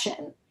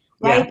exception,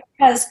 right?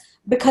 Yeah.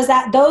 Because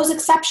those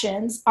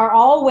exceptions are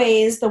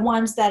always the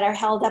ones that are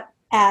held up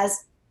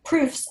as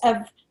proofs of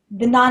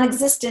the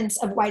non-existence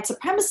of white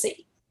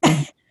supremacy.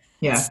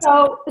 Yeah.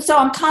 So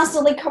I'm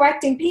constantly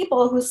correcting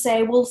people who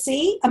say, well,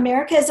 see,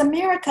 America is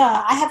America.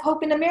 I have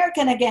hope in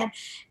America again.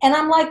 And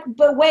I'm like,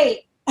 but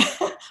wait,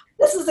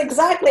 this is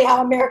exactly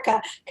how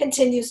America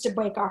continues to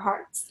break our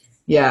hearts.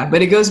 Yeah,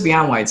 but it goes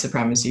beyond white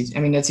supremacy.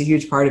 I mean, that's a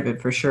huge part of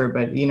it for sure.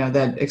 But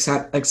that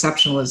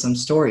exceptionalism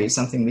story is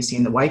something we see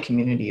in the white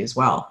community as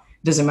well.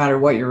 It doesn't matter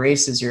what your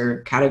race is;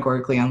 you're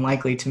categorically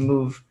unlikely to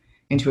move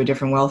into a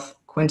different wealth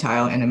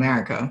quintile in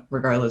America,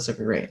 regardless of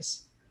your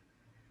race.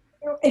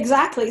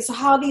 Exactly. So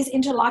how these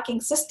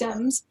interlocking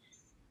systems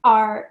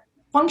are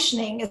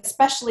functioning,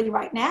 especially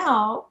right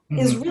now,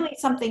 is really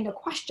something to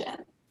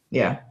question.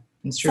 Yeah,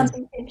 it's true.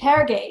 Something to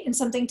interrogate and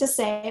something to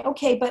say,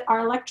 okay, but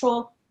our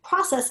electoral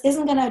process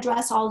isn't going to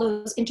address all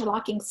those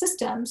interlocking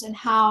systems and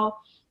how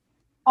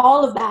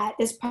all of that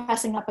is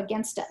pressing up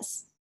against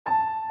us.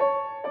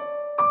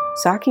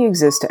 Saki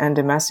exists to end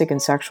domestic and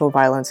sexual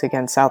violence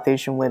against South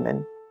Asian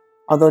women.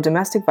 Although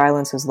domestic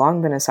violence has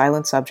long been a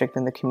silent subject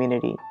in the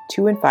community,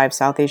 2 in 5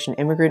 South Asian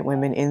immigrant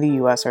women in the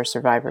U.S. are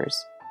survivors.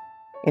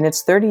 In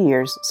its 30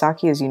 years,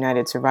 Saki has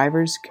united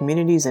survivors,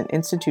 communities, and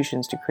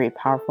institutions to create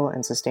powerful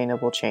and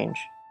sustainable change.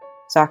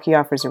 Saki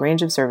offers a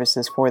range of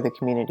services for the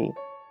community.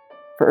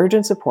 For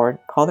urgent support,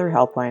 call their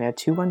helpline at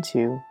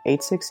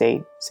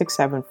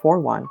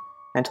 212-868-6741,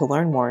 and to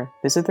learn more,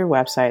 visit their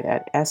website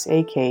at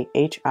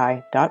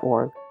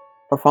sakhi.org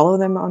or follow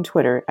them on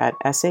Twitter at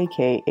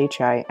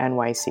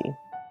sakhinyc.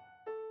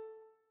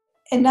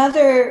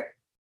 Another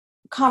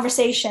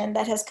conversation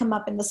that has come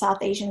up in the South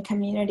Asian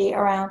community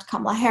around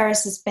Kamala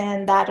Harris has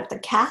been that of the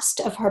caste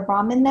of her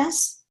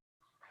Brahminness.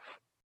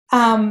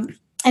 And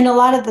a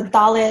lot of the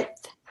Dalit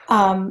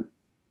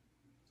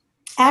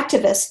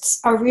activists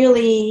are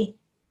really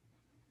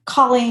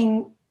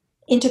calling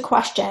into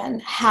question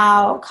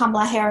how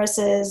Kamala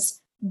Harris's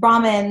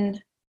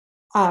Brahmin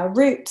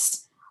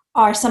roots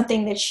are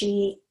something that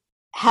she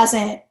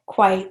hasn't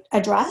quite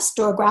addressed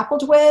or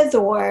grappled with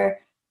or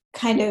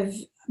kind of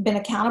been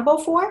accountable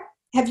for.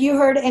 Have you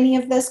heard any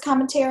of this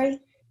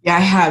commentary? Yeah, I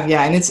have.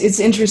 Yeah. And it's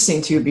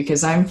interesting too,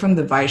 because I'm from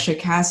the Vaishya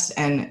caste,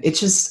 and it's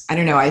just, I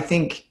don't know. I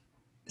think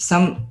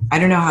I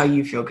don't know how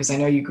you feel, because I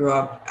know you grew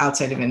up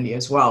outside of India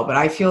as well, but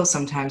I feel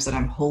sometimes that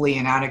I'm wholly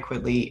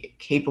inadequately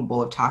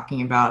capable of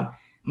talking about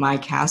my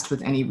caste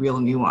with any real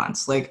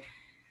nuance. Like,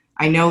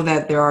 I know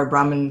that there are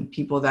Brahmin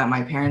people that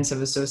my parents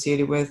have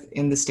associated with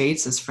in the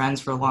States as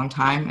friends for a long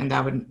time, and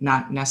that would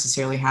not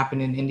necessarily happen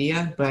in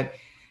India. But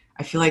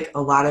I feel like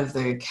a lot of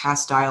the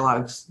caste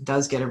dialogues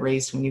does get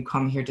erased when you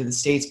come here to the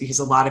States, because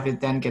a lot of it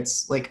then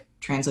gets like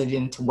translated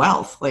into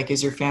wealth. Like,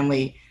 is your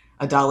family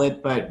a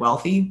Dalit but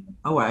wealthy?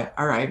 Oh,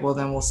 all right. Well,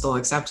 then we'll still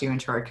accept you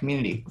into our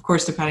community. Of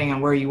course, depending on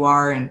where you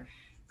are and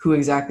who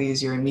exactly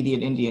is your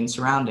immediate Indian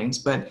surroundings.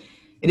 But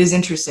it is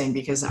interesting,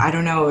 because I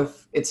don't know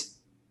if it's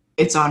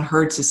on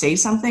her to say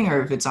something,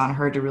 or if it's on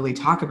her to really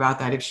talk about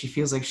that if she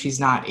feels like she's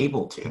not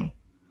able to.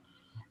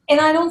 And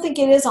I don't think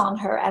it is on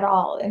her at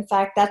all. In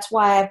fact, that's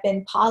why I've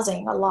been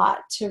pausing a lot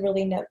to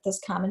really note this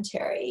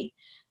commentary.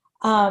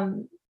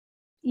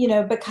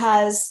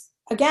 Because,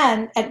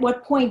 again, at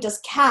what point does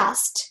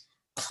caste,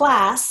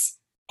 class,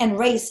 and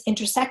race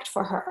intersect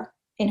for her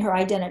in her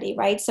identity,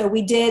 right? So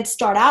we did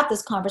start out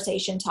this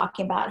conversation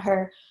talking about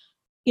her,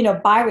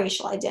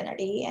 biracial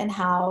identity and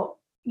how,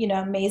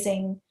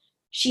 amazing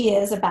she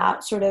is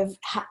about sort of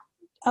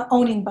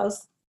owning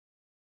both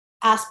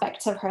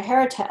aspects of her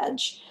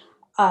heritage.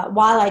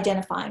 While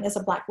identifying as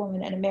a Black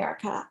woman in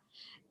America.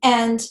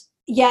 And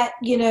yet,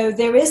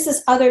 there is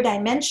this other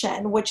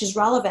dimension which is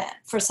relevant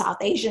for South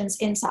Asians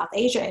in South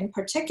Asia in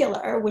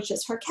particular, which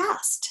is her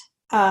caste,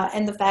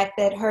 and the fact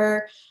that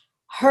her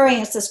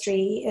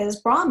ancestry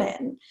is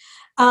Brahmin.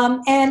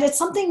 And it's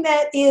something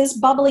that is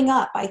bubbling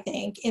up, I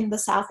think, in the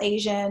South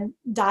Asian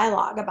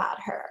dialogue about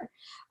her.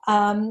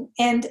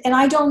 And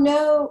I don't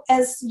know,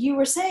 as you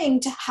were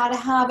saying, how to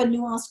have a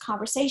nuanced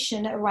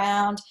conversation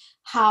around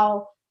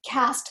how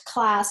caste,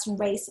 class, and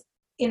race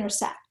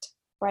intersect,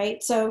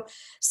 right? So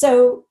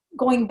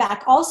going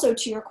back also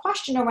to your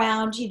question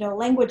around,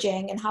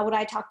 languaging and how would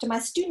I talk to my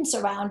students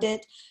around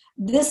it,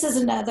 this is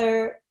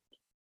another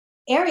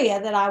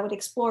area that I would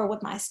explore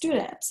with my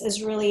students,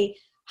 is really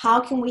how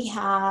can we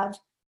have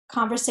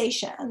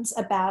conversations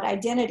about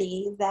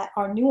identity that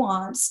are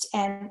nuanced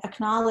and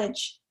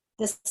acknowledge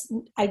this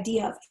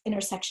idea of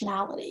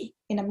intersectionality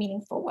in a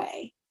meaningful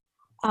way.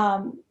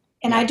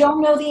 And I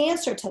don't know the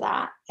answer to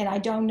that. And I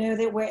don't know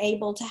that we're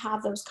able to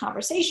have those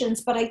conversations.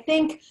 But I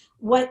think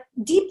what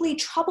deeply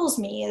troubles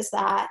me is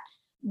that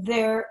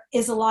there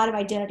is a lot of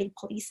identity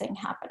policing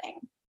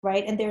happening,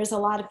 right? And there's a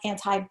lot of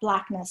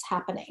anti-Blackness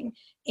happening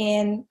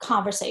in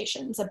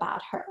conversations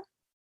about her.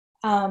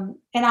 And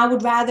I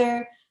would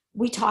rather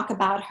we talk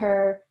about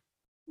her,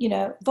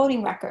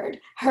 voting record,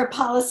 her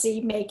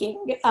policy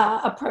making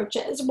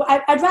approaches.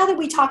 I'd rather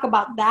we talk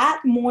about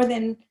that more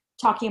than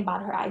talking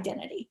about her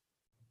identity.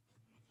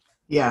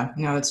 Yeah,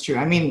 no, it's true.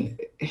 I mean,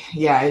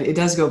 yeah, it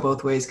does go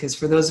both ways, because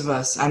for those of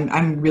us,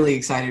 I'm really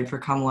excited for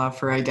Kamala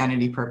for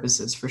identity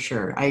purposes, for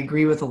sure. I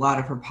agree with a lot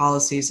of her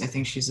policies. I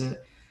think she's a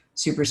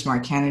super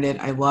smart candidate.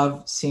 I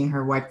love seeing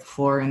her wipe the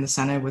floor in the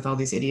Senate with all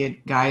these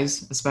idiot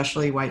guys,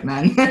 especially white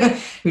men,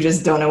 who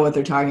just don't know what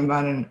they're talking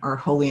about and are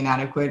wholly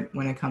inadequate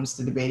when it comes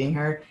to debating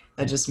her.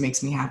 That just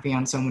makes me happy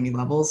on so many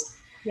levels.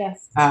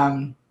 Yes.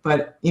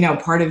 But,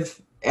 part of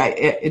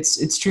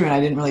it's true, and I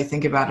didn't really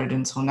think about it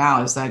until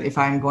now, is that if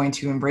I'm going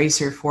to embrace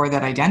her for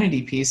that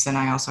identity piece, then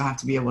I also have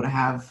to be able to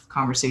have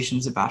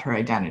conversations about her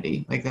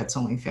identity. Like, that's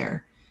only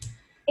fair.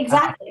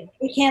 Exactly.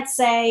 We can't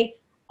say,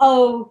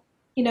 oh,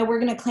 we're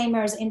going to claim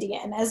her as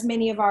Indian, as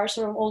many of our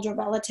sort of older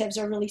relatives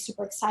are really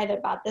super excited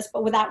about this,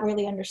 but without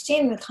really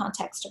understanding the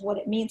context of what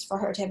it means for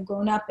her to have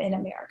grown up in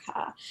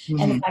America,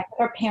 and the fact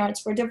that her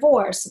parents were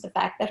divorced, the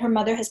fact that her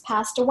mother has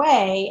passed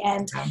away,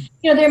 and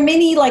there are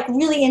many like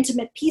really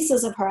intimate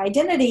pieces of her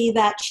identity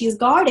that she's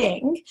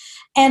guarding,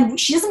 and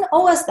she doesn't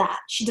owe us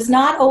that. She does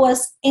not owe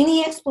us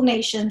any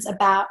explanations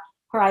about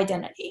her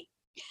identity.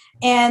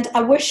 And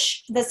I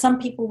wish that some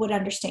people would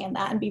understand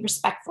that and be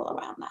respectful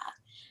around that.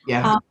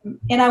 Yeah.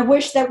 And I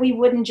wish that we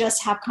wouldn't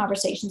just have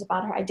conversations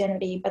about her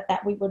identity, but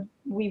that we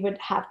would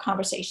have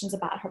conversations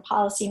about her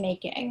policy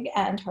making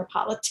and her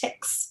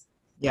politics.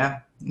 Yeah,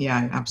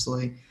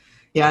 absolutely.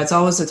 Yeah, it's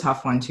always a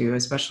tough one too,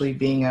 especially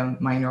being a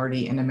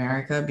minority in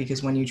America,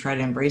 because when you try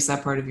to embrace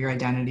that part of your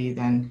identity,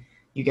 then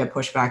you get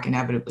pushed back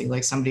inevitably.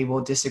 Like, somebody will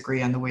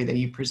disagree on the way that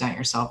you present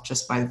yourself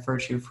just by the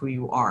virtue of who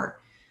you are.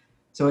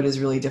 So it is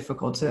really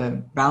difficult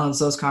to balance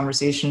those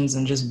conversations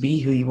and just be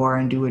who you are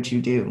and do what you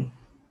do.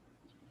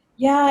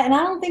 Yeah, and I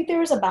don't think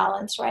there is a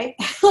balance, right?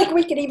 Like,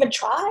 we could even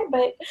try,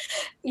 but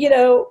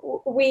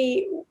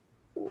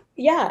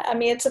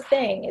it's a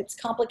thing. It's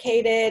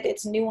complicated,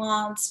 it's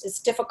nuanced, it's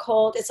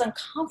difficult, it's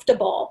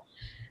uncomfortable.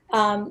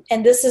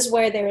 And this is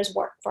where there is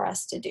work for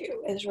us to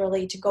do, is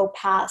really to go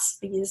past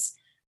these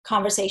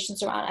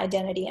conversations around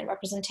identity and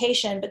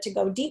representation, but to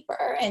go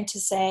deeper and to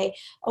say,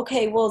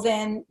 okay, well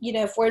then,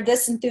 if we're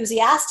this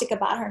enthusiastic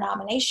about her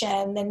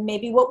nomination, then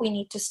maybe what we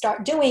need to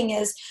start doing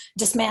is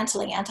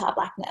dismantling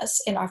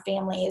anti-Blackness in our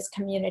families,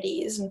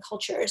 communities, and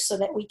cultures, so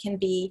that we can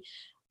be,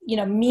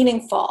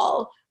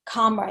 meaningful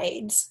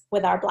comrades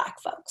with our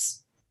Black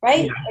folks,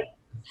 right?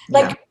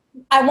 Yeah.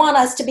 I want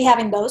us to be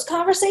having those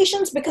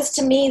conversations, because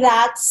to me,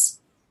 that's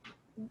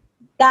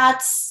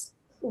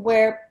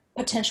where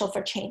potential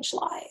for change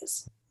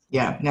lies.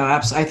 Yeah, no,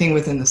 I think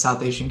within the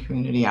South Asian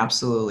community,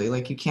 absolutely.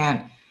 Like, you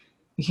can't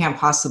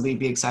possibly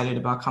be excited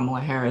about Kamala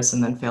Harris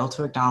and then fail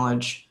to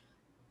acknowledge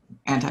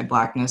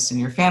anti-Blackness in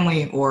your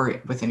family or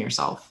within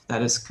yourself.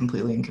 That is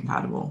completely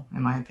incompatible,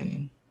 in my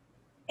opinion.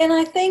 And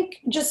I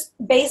think, just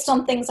based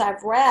on things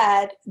I've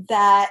read,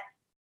 that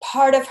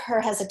part of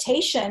her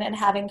hesitation in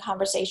having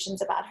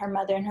conversations about her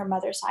mother and her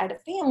mother's side of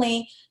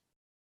family,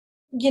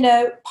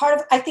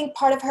 I think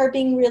part of her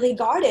being really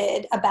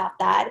guarded about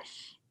that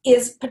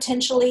is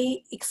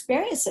potentially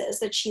experiences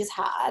that she's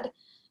had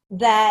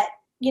that,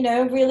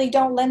 really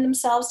don't lend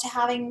themselves to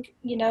having,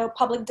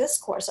 public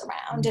discourse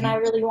around. And I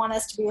really want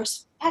us to be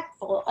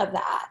respectful of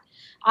that.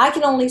 I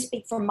can only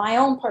speak from my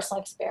own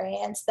personal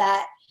experience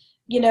that,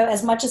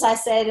 as much as I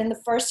said in the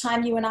first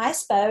time you and I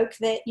spoke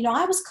that,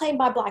 I was claimed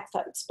by Black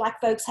folks. Black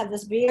folks have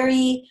this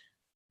very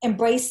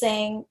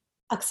embracing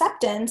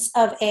acceptance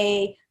of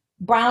a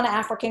brown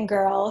African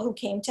girl who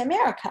came to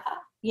America.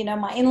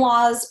 My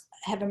in-laws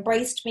have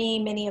embraced me.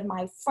 Many of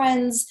my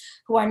friends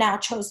who are now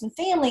chosen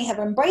family have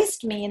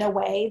embraced me in a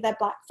way that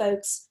Black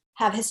folks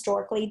have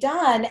historically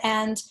done.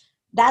 And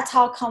that's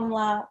how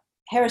Kamala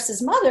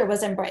Harris's mother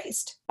was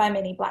embraced by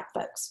many Black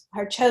folks,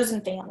 her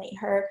chosen family,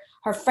 her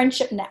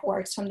friendship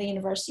networks from the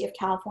University of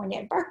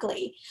California at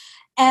Berkeley.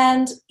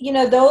 And,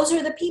 those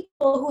are the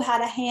people who had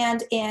a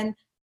hand in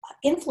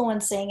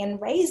influencing and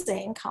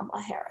raising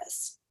Kamala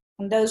Harris.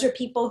 And those are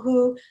people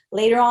who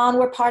later on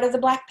were part of the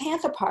Black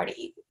Panther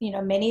Party.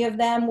 Many of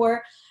them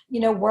were,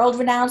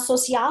 world-renowned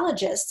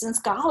sociologists and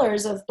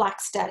scholars of Black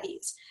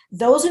studies.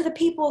 Those are the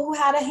people who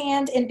had a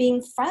hand in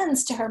being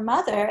friends to her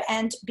mother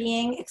and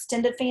being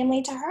extended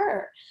family to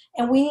her.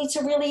 And we need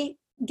to really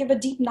give a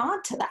deep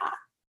nod to that.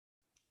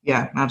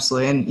 Yeah,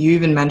 absolutely. And you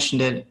even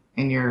mentioned it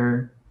in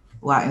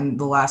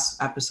the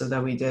last episode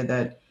that we did,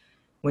 that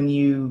when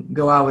you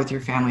go out with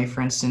your family,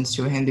 for instance,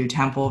 to a Hindu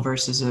temple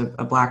versus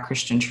a Black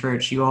Christian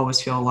church, you always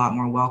feel a lot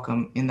more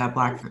welcome in that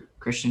Black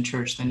Christian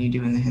church than you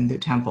do in the Hindu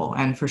temple.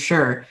 And for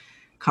sure,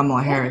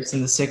 Kamala Harris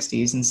in the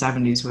 60s and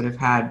 70s would have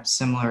had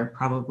similar,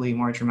 probably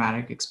more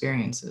dramatic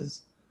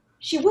experiences.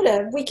 She would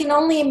have. We can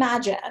only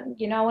imagine.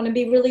 I want to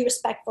be really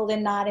respectful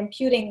in not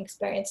imputing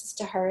experiences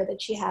to her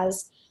that she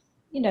has,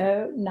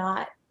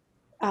 not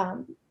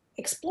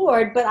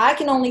explored, but I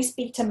can only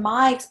speak to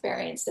my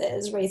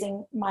experiences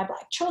raising my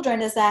Black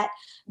children, is that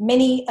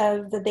many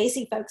of the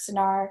Desi folks in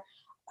our,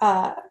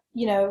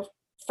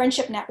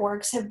 friendship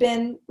networks have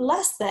been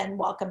less than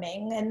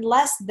welcoming and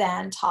less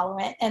than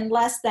tolerant and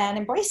less than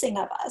embracing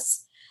of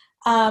us.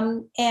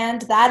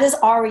 And that is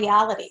our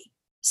reality.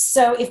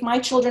 So if my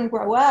children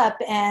grow up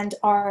and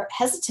are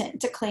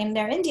hesitant to claim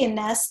their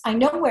Indianness, I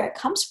know where it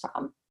comes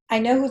from. I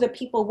know who the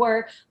people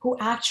were who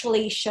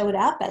actually showed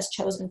up as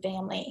chosen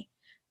family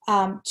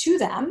to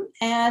them,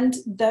 and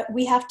that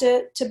we have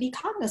to be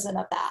cognizant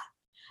of that.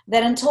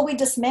 That until we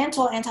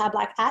dismantle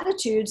anti-Black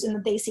attitudes in the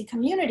Desi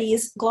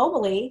communities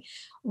globally,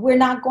 we're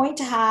not going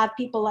to have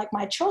people like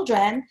my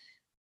children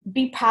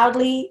be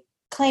proudly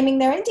claiming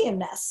their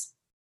Indianness.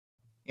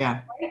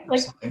 Yeah, right?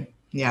 absolutely.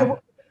 Yeah.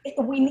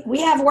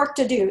 we have work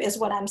to do, is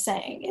what I'm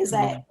saying, is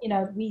that,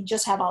 we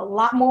just have a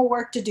lot more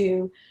work to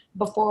do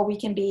before we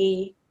can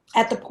be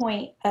at the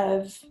point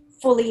of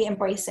fully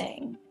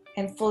embracing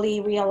and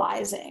fully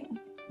realizing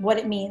what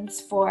it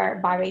means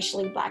for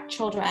biracially Black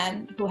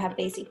children who have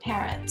BASIC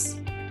parents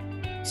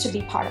to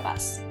be part of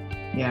us.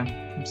 Yeah,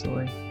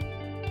 absolutely.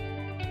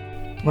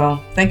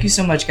 Well, thank you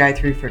so much,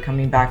 Gayatri, for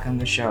coming back on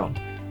the show.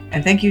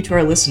 And thank you to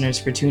our listeners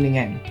for tuning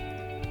in.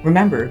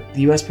 Remember,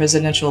 the U.S.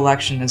 presidential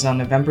election is on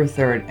November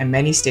 3rd, and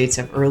many states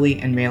have early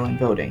and mail-in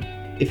voting.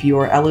 If you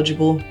are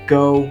eligible,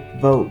 go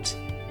vote.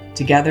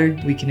 Together,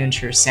 we can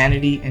ensure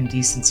sanity and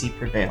decency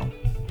prevail.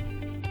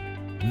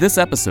 This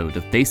episode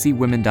of Desi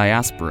Women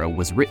Diaspora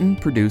was written,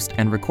 produced,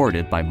 and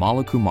recorded by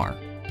Mala Kumar,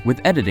 with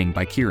editing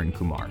by Kiran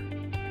Kumar.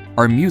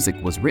 Our music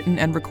was written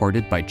and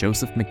recorded by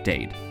Joseph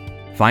McDade.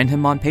 Find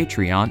him on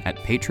Patreon at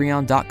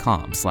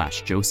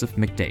patreon.com/Joseph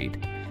McDade.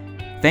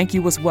 Thank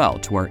you as well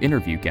to our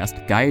interview guest,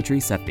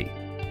 Gayatri Sethi.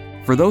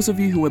 For those of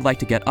you who would like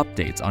to get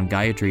updates on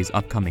Gayatri's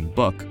upcoming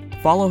book,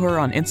 follow her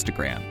on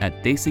Instagram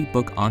at Desi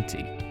Book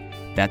Auntie.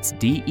 That's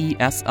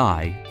DESIBOOKAUNTY.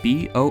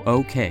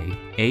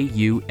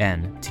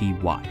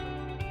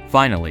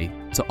 Finally,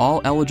 to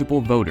all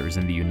eligible voters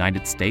in the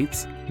United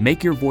States,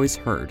 make your voice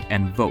heard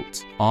and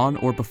vote on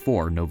or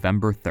before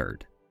November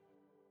 3rd.